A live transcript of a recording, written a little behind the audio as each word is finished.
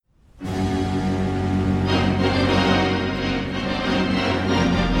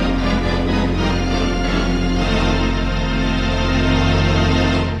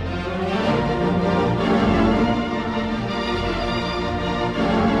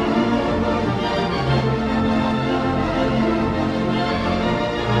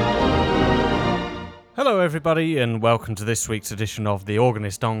everybody, and welcome to this week's edition of The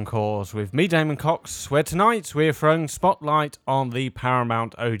Organist Encores with me, Damon Cox, where tonight we're throwing spotlight on the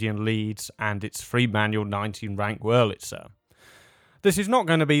Paramount Odeon Leeds and its free manual 19-rank Wurlitzer. This is not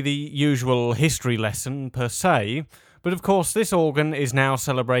going to be the usual history lesson per se, but of course this organ is now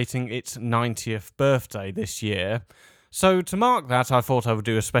celebrating its 90th birthday this year. So to mark that, I thought I would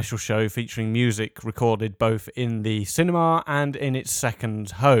do a special show featuring music recorded both in the cinema and in its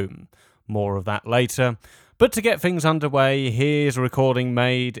second home. More of that later. But to get things underway, here's a recording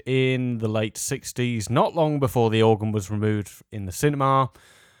made in the late 60s, not long before the organ was removed in the cinema.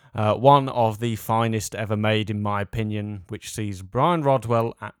 One of the finest ever made, in my opinion, which sees Brian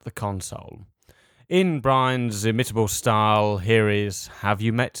Rodwell at the console. In Brian's imitable style, here is Have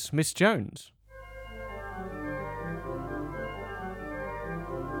You Met Miss Jones?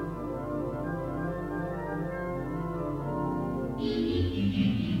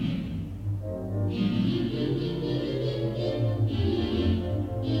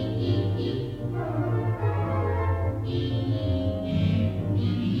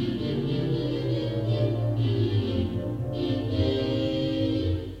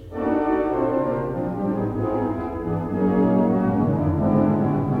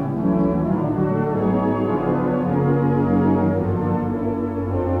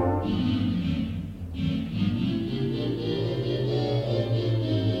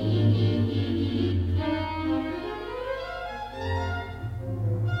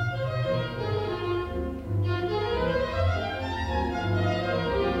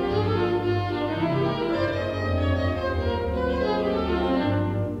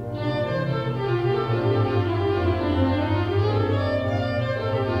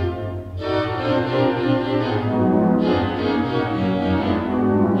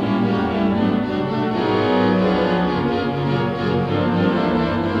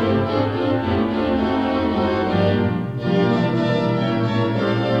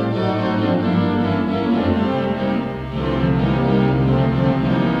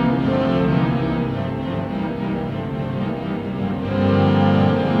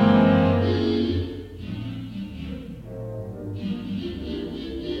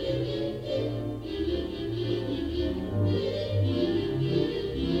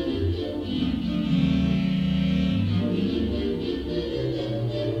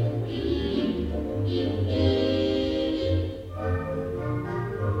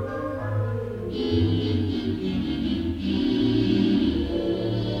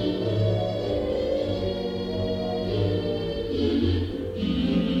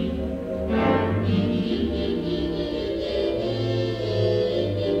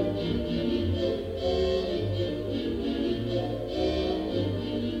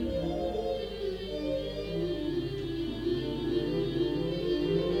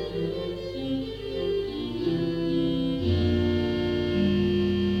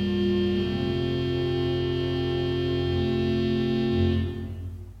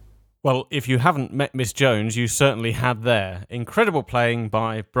 Well, if you haven't met Miss Jones, you certainly had there. Incredible playing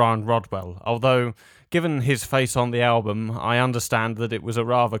by Brian Rodwell, although, given his face on the album, I understand that it was a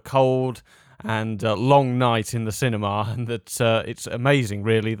rather cold and long night in the cinema, and that it's amazing,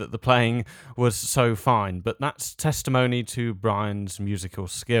 really, that the playing was so fine. But that's testimony to Brian's musical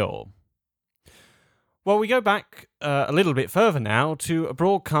skill. Well, we go back a little bit further now to a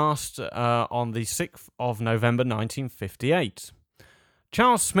broadcast on the 6th of November 1958.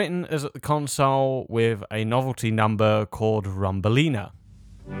 Charles Smitten is at the console with a novelty number called Rumbelina.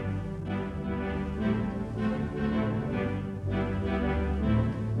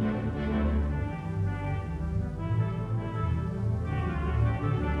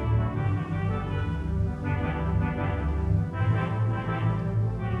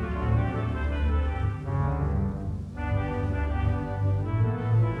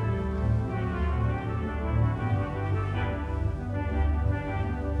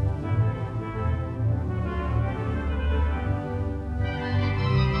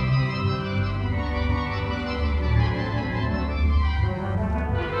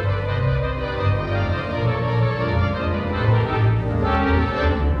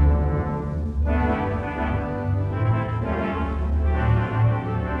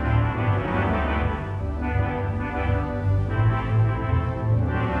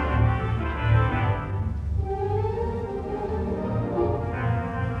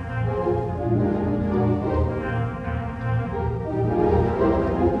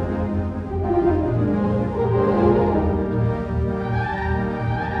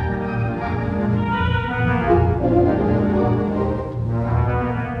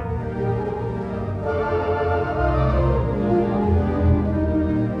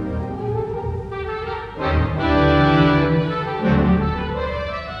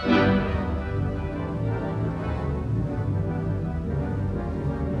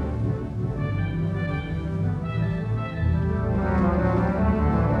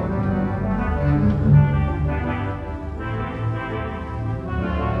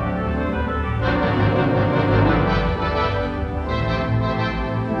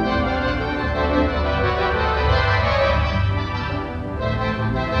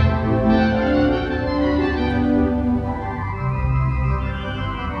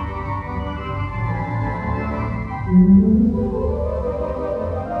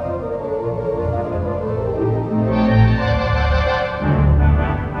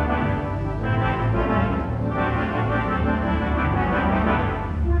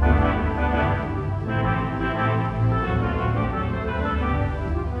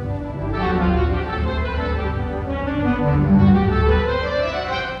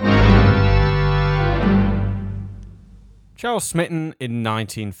 Charles Smitten in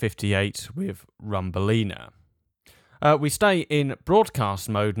 1958 with Rumbelina. We stay in broadcast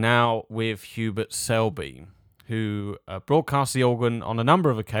mode now with Hubert Selby, who broadcast the organ on a number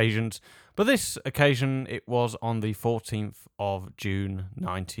of occasions, but this occasion it was on the 14th of June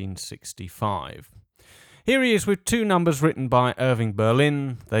 1965. Here he is with two numbers written by Irving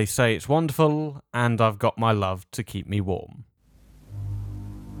Berlin. They say it's wonderful, and I've got my love to keep me warm.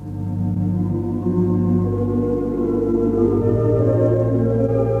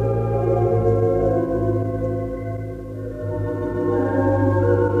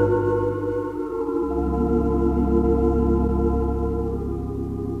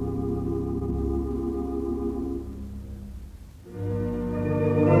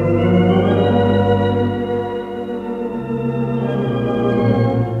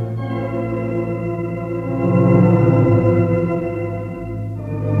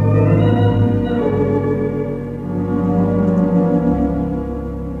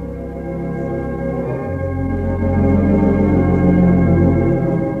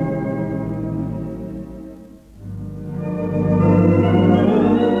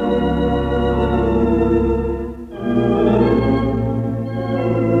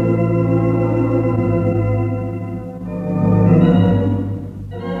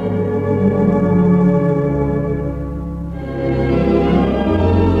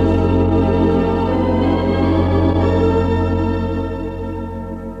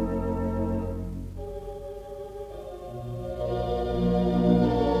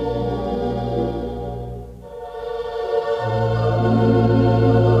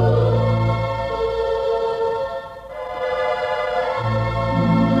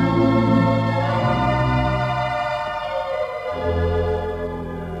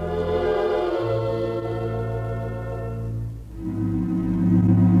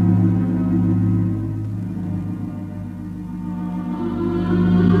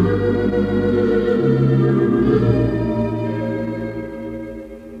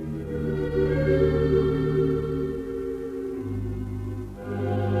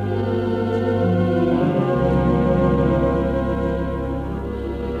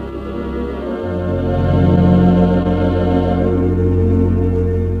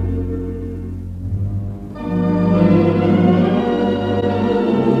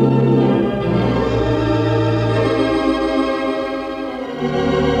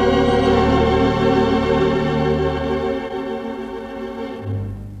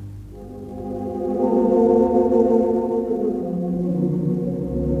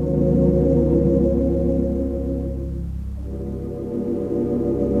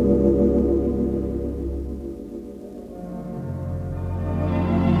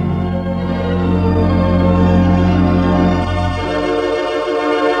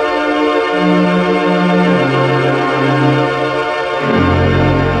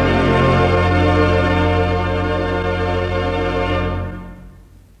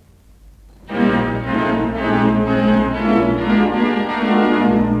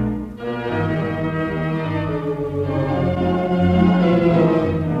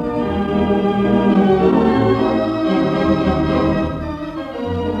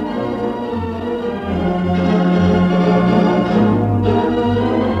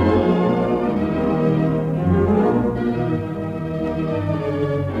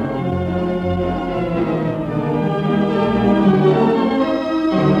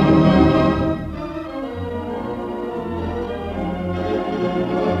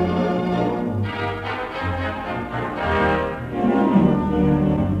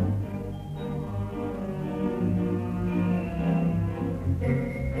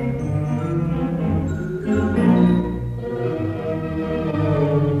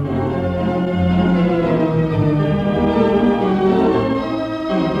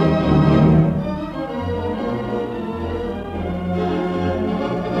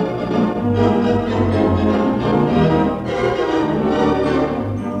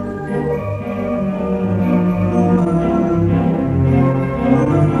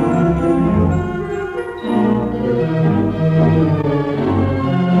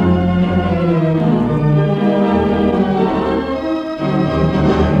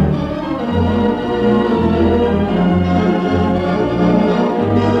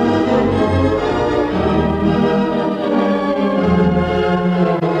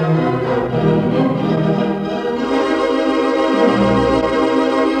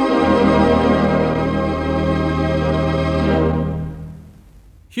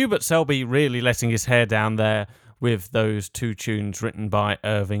 Hubert Selby really letting his hair down there with those two tunes written by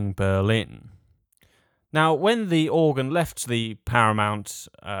Irving Berlin. Now, when the organ left the Paramount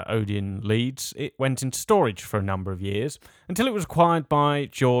Odeon Leeds, it went into storage for a number of years until it was acquired by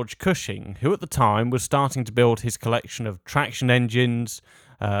George Cushing, who at the time was starting to build his collection of traction engines,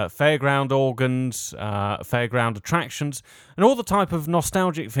 fairground organs, fairground attractions, and all the type of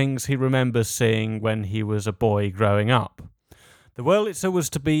nostalgic things he remembers seeing when he was a boy growing up. The Wurlitzer was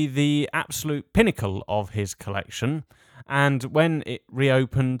to be the absolute pinnacle of his collection, and when it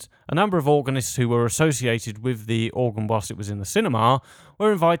reopened, a number of organists who were associated with the organ whilst it was in the cinema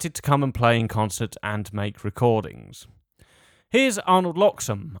were invited to come and play in concert and make recordings. Here's Arnold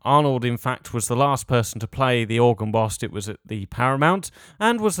Loxam. Arnold, in fact, was the last person to play the organ whilst it was at the Paramount,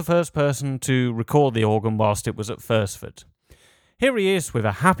 and was the first person to record the organ whilst it was at Thursford. Here he is with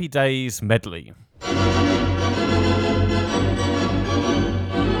a Happy Days medley.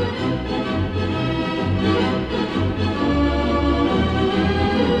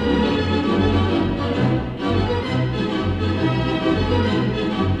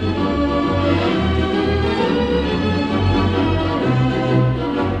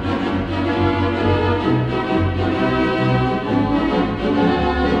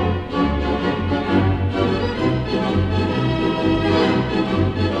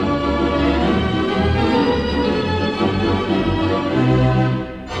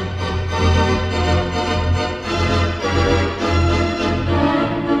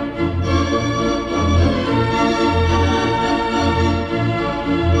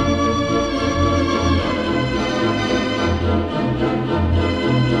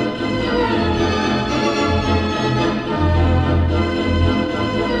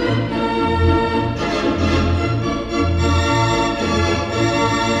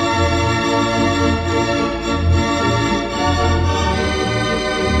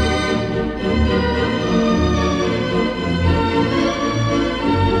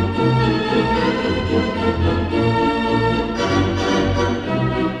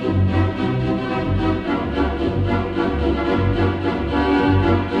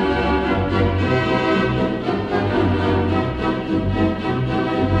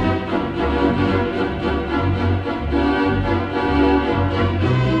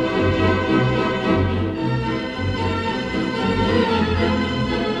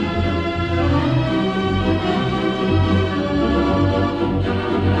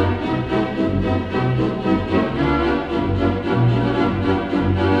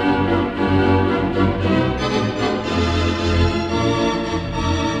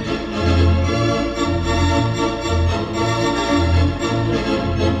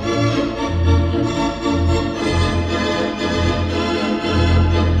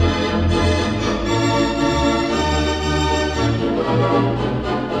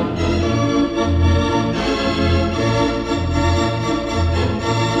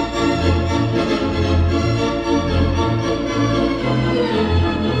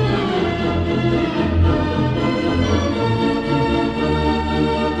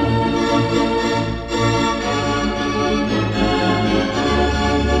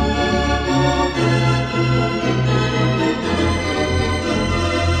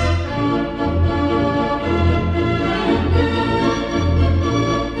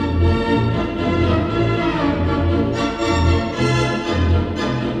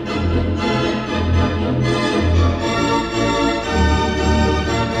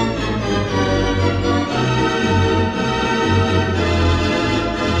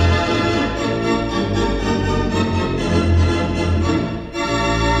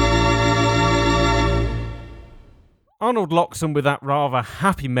 Arnold Loxam with that rather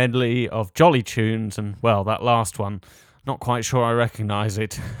happy medley of jolly tunes, and, well, that last one, not quite sure I recognise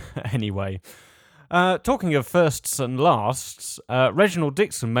it. Anyway, talking of firsts and lasts, Reginald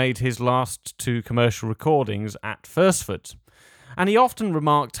Dixon made his last two commercial recordings at Thursford, and he often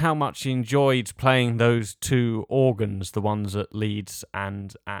remarked how much he enjoyed playing those two organs, the ones at Leeds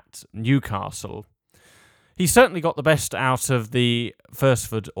and at Newcastle. He certainly got the best out of the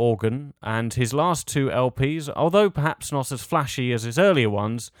Thursford organ, and his last two LPs, although perhaps not as flashy as his earlier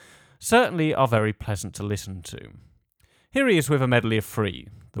ones, certainly are very pleasant to listen to. Here he is with a medley of three: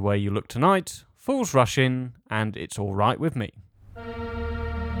 The Way You Look Tonight, Fools Rush In, and It's All Right With Me.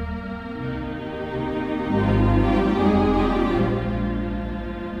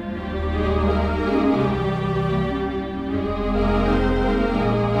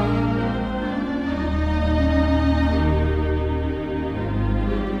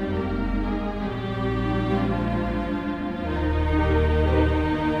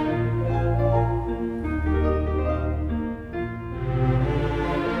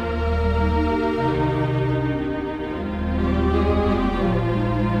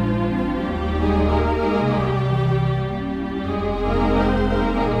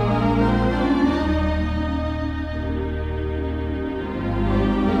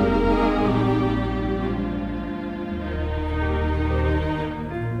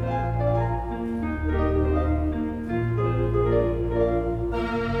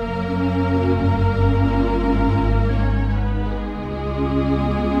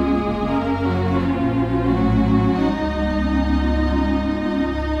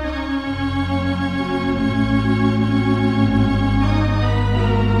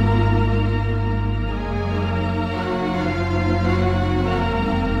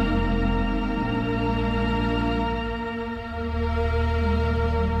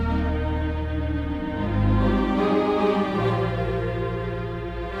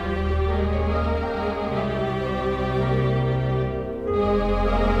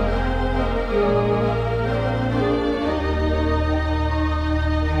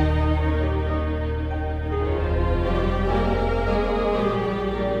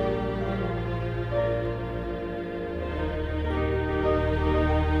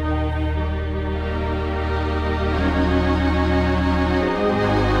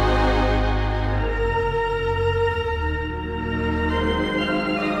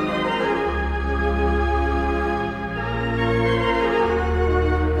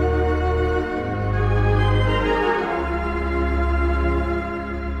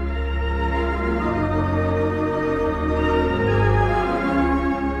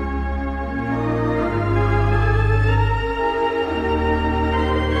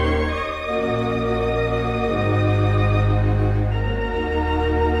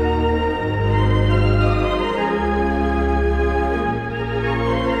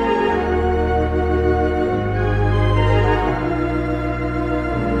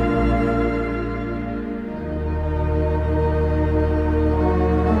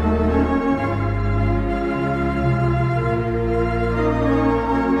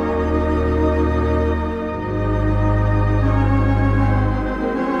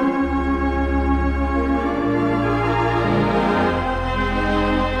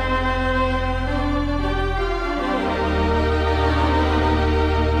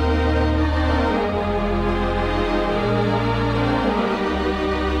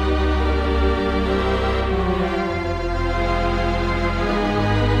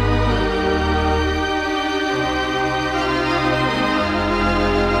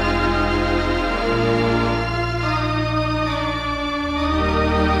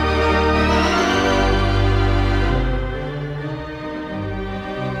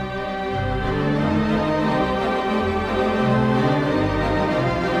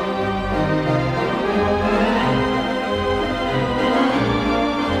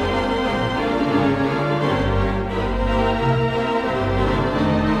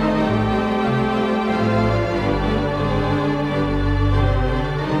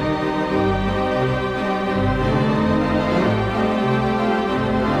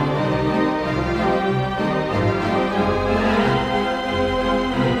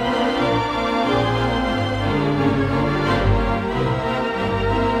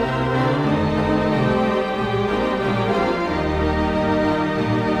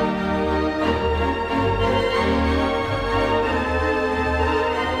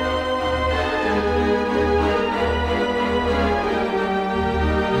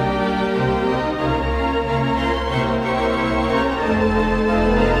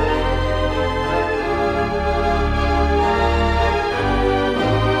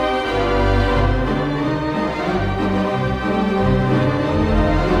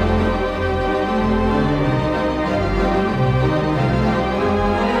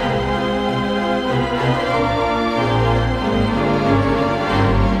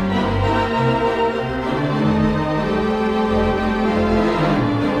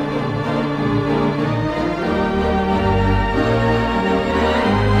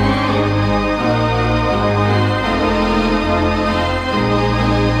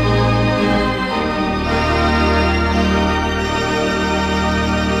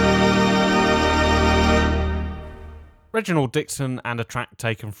 Reginald Dixon and a track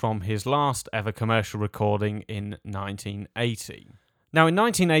taken from his last ever commercial recording in 1980. Now, in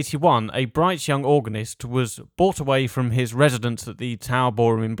 1981, a bright young organist was brought away from his residence at the Tower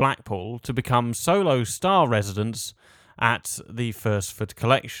Ballroom in Blackpool to become solo star residence at the Thursford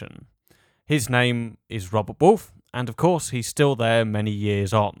collection. His name is Robert Wolfe, and of course he's still there many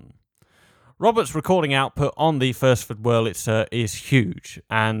years on. Robert's recording output on the Thursford Wurlitzer is huge,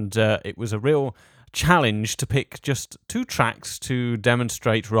 and it was a real challenge to pick just 2 tracks to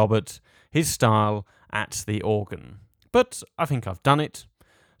demonstrate Robert, his style at the organ. But I think I've done it.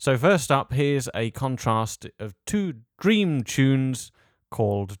 So first up, here's a contrast of 2 Dream tunes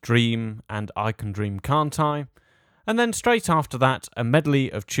called Dream and I Can Dream Can't I? And then straight after that, a medley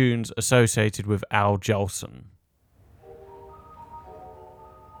of tunes associated with Al Jolson.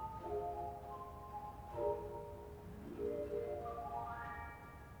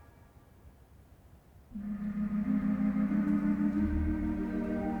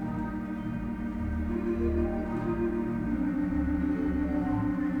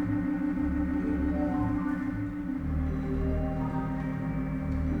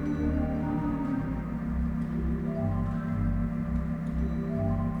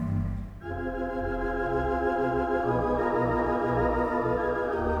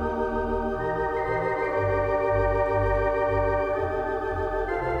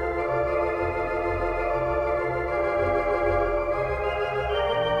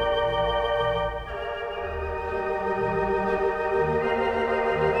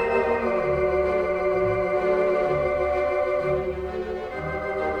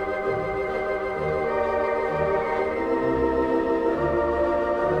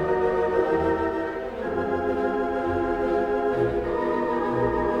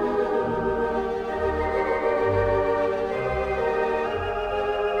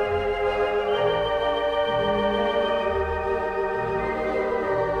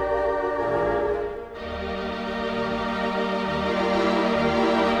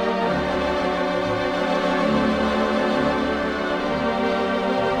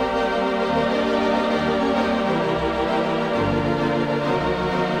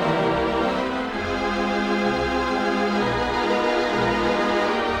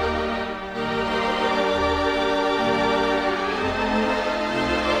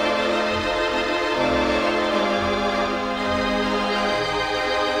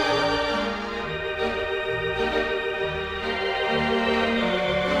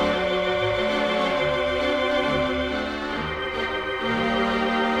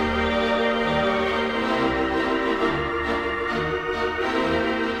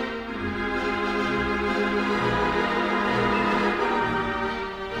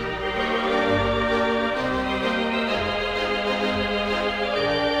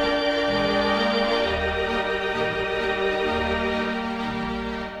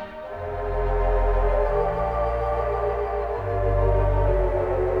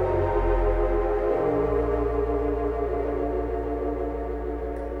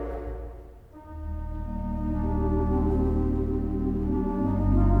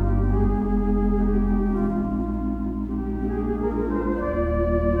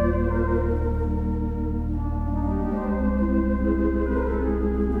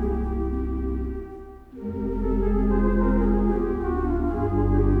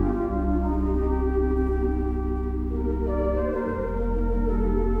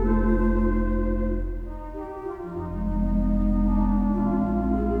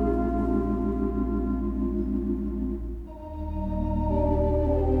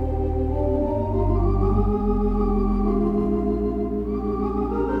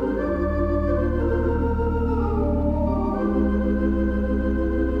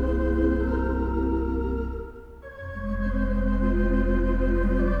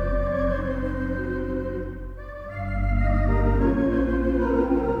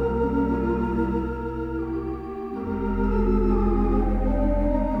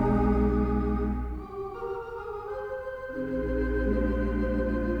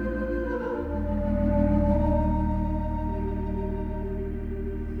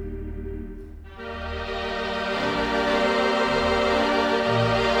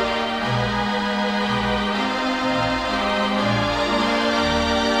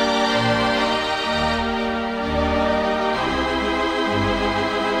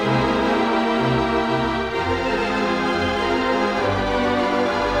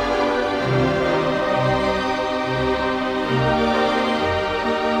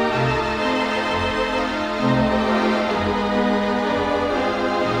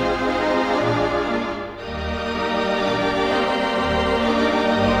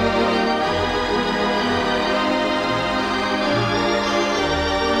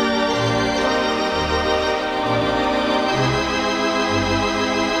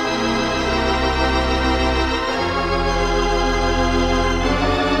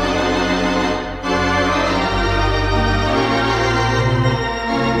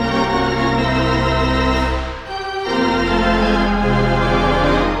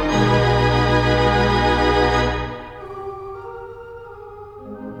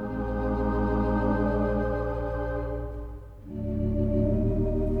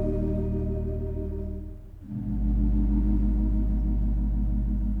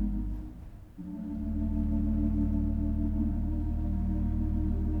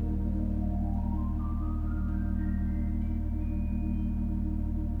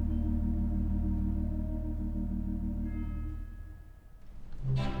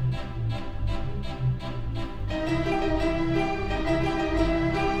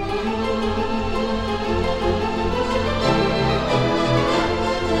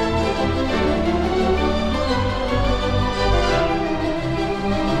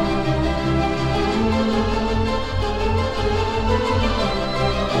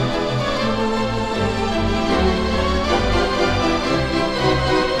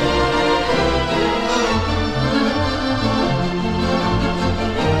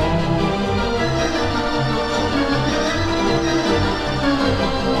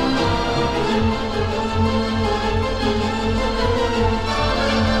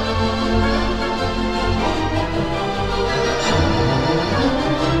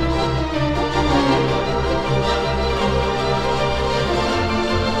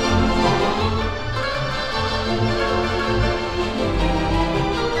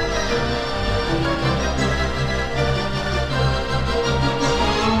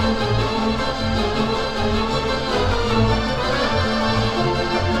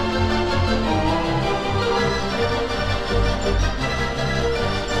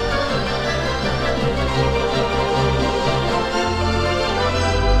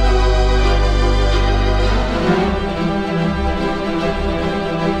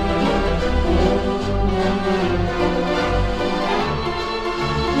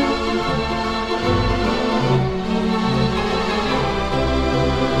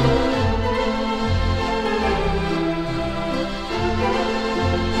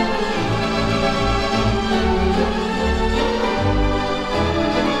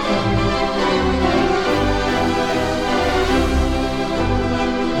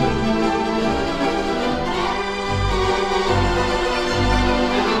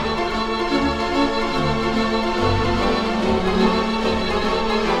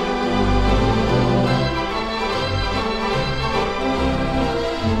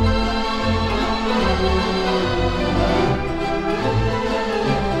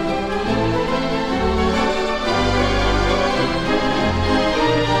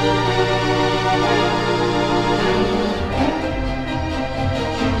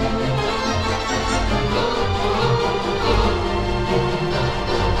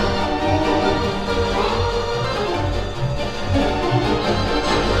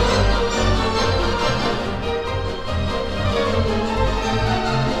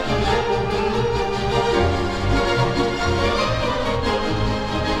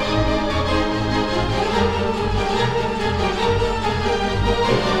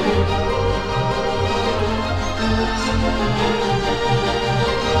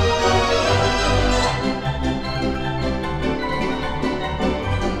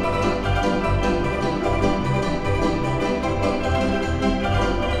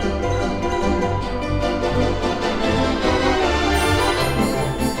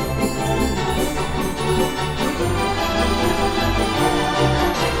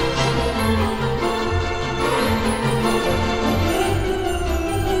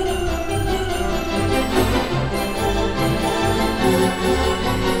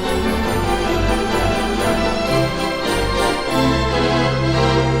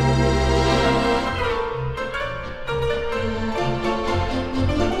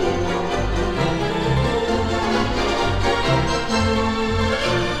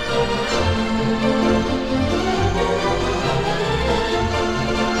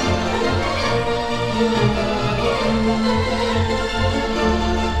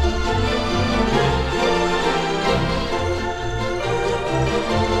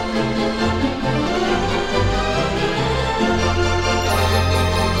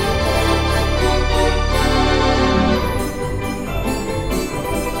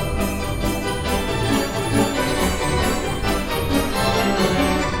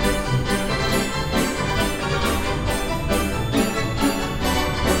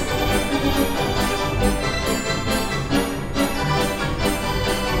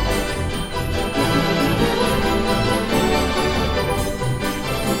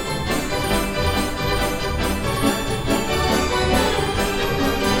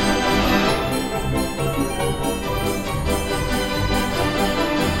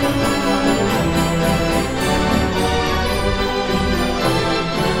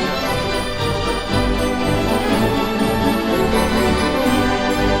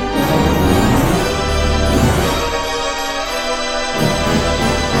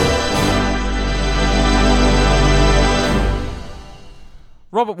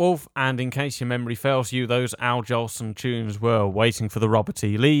 Robert Wolfe, and in case your memory fails you, those Al Jolson tunes were Waiting for the Robert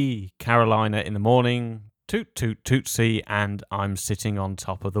E. Lee, Carolina in the Morning, Toot Toot Tootsie, and I'm Sitting on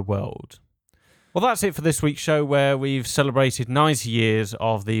Top of the World. Well, that's it for this week's show, where we've celebrated 90 years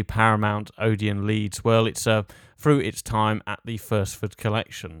of the Paramount Odeon Leeds Wurlitzer through its time at the Thursford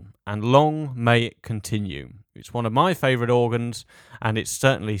collection, and long may it continue. It's one of my favourite organs, and it's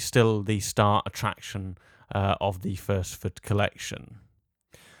certainly still the star attraction of the Thursford collection.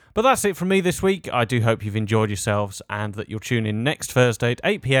 But that's it from me this week. I do hope you've enjoyed yourselves, and that you'll tune in next Thursday at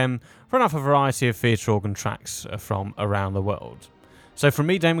 8 p.m. for another variety of theatre organ tracks from around the world. So from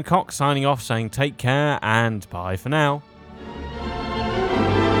me, Damon Cox, signing off, saying take care and bye for now.